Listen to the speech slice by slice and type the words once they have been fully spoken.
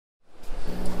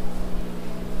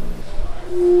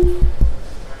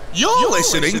You're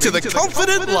listening to the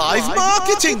Confident Live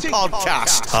Marketing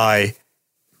Podcast. Hi,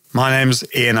 my name's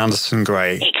Ian Anderson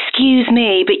Gray. Excuse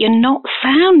me, but you're not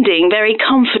sounding very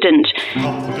confident.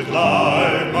 Confident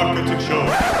Live Marketing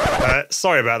Show.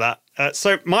 Sorry about that.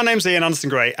 So my name's Ian Anderson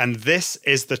Gray, and this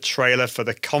is the trailer for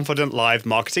the Confident Live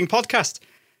Marketing Podcast.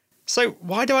 So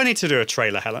why do I need to do a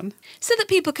trailer, Helen? So that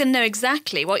people can know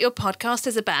exactly what your podcast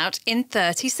is about in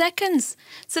 30 seconds.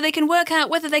 So they can work out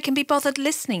whether they can be bothered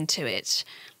listening to it.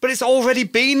 But it's already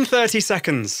been 30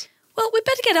 seconds. Well, we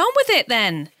better get on with it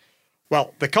then.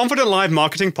 Well, the Confident Live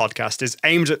Marketing Podcast is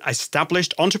aimed at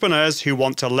established entrepreneurs who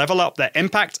want to level up their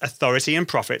impact, authority and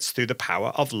profits through the power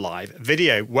of live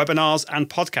video, webinars and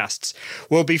podcasts.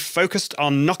 We'll be focused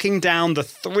on knocking down the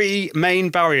three main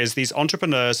barriers these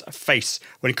entrepreneurs face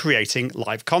when creating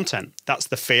live content. That's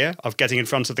the fear of getting in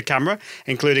front of the camera,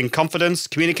 including confidence,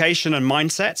 communication and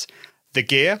mindset. The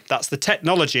gear, that's the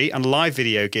technology and live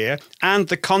video gear, and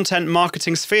the content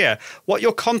marketing sphere, what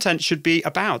your content should be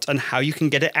about and how you can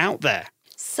get it out there.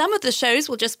 Some of the shows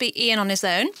will just be Ian on his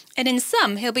own, and in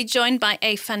some he'll be joined by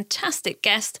a fantastic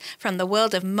guest from the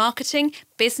world of marketing,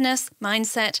 business,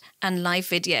 mindset and live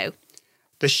video.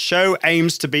 The show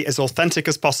aims to be as authentic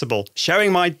as possible,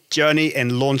 sharing my journey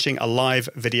in launching a live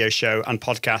video show and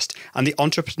podcast and the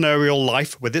entrepreneurial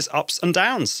life with its ups and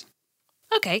downs.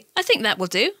 OK, I think that will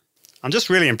do. I'm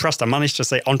just really impressed I managed to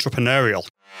say entrepreneurial.